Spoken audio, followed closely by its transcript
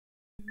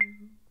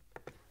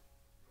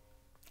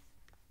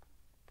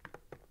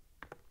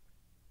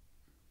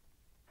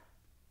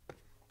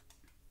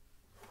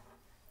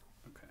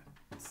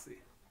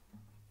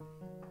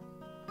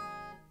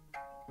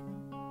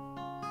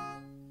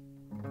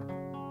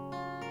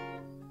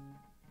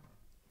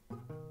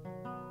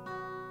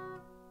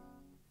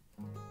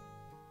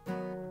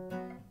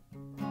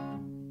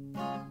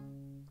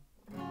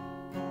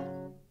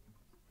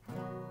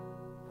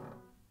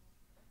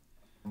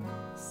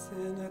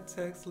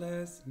text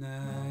last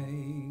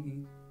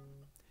night,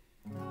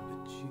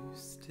 but you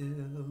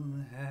still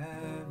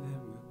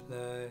haven't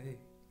replied.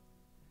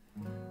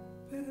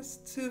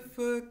 Best to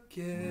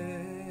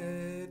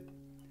forget,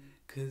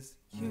 'cause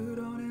you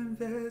don't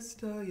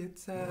invest all your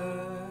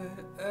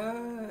time.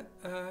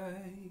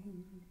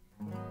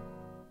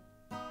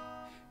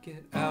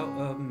 Get out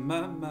of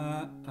my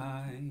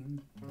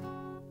mind.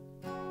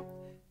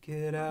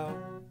 Get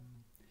out.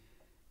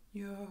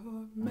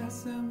 You're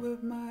messing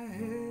with my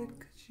head,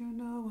 'cause you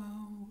know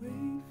I'll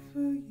wait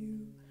for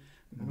you.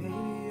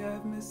 Maybe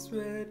I've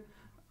misread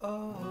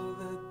all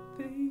the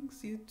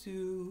things you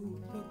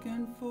do,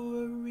 looking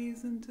for a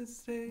reason to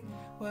stay.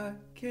 Why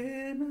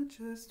can't I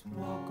just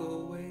walk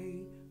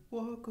away,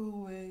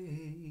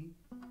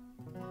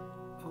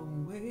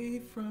 away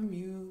from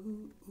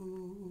you?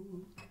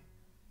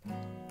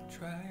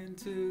 Trying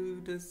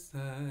to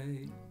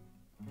decide,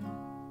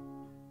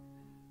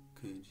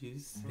 could you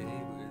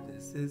say where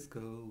this is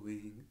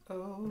going?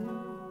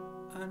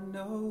 Oh, I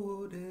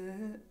notice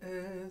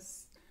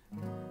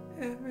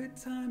every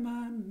time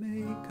I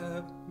make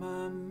up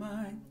my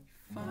mind,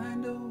 you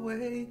find a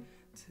way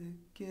to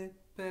get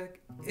back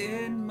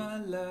in my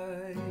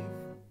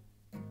life.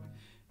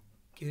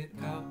 Get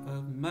out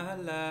of my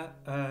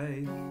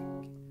life.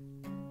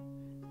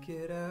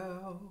 Get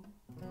out.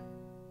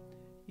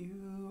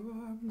 You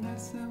are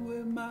messing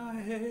with my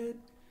head,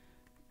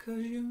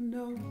 'cause you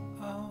know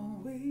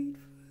I'll wait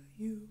for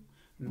you.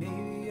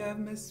 Maybe I've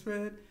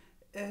misread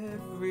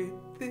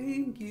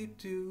everything you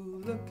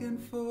do, looking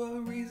for a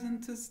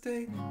reason to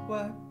stay.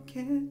 Why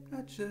can't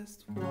I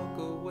just walk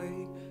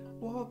away,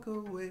 away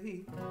from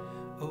you?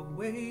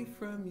 Away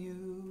from you.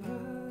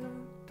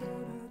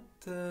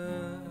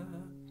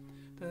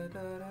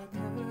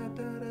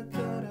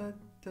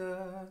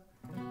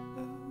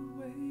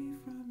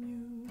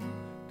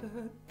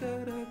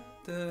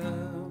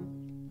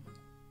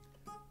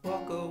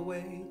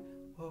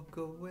 Walk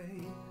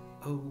away,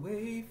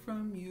 away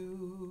from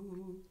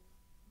you.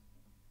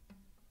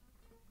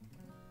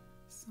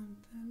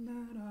 Something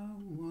that I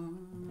want.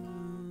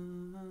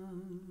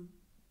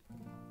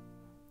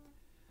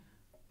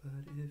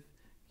 But if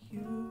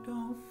you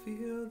don't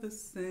feel the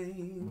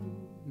same,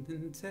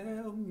 then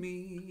tell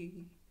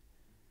me,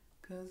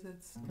 'cause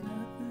it's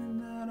nothing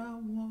that I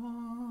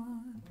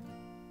want.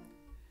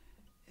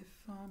 If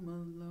I'm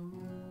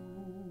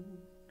alone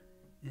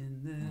in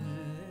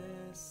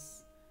this,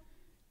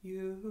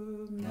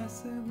 you're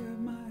messing with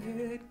my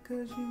head,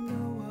 'cause you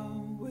know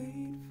I'll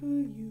wait for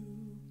you.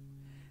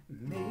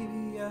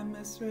 Maybe I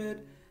misread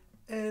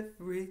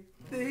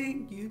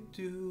everything you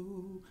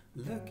do,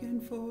 looking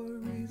for a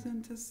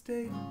reason to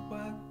stay.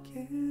 Why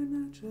can't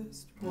I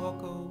just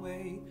walk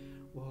away,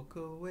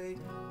 away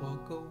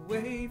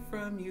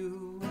from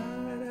you?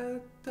 Away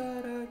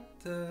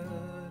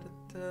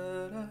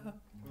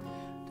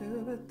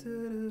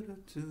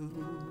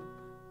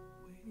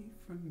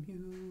from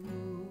you,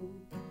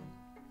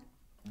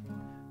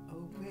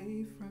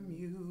 away from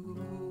you.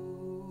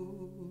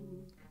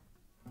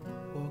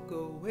 Walk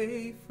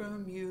away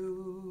from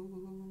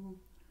you.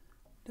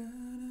 Da,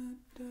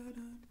 da,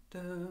 da,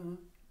 da,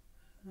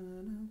 da, da,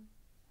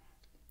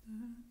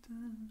 da, da,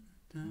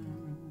 da, da.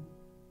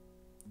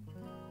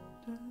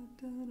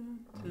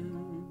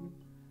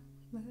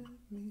 Let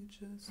me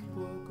just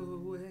walk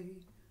away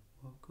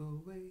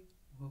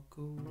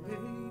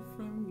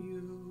from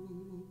you.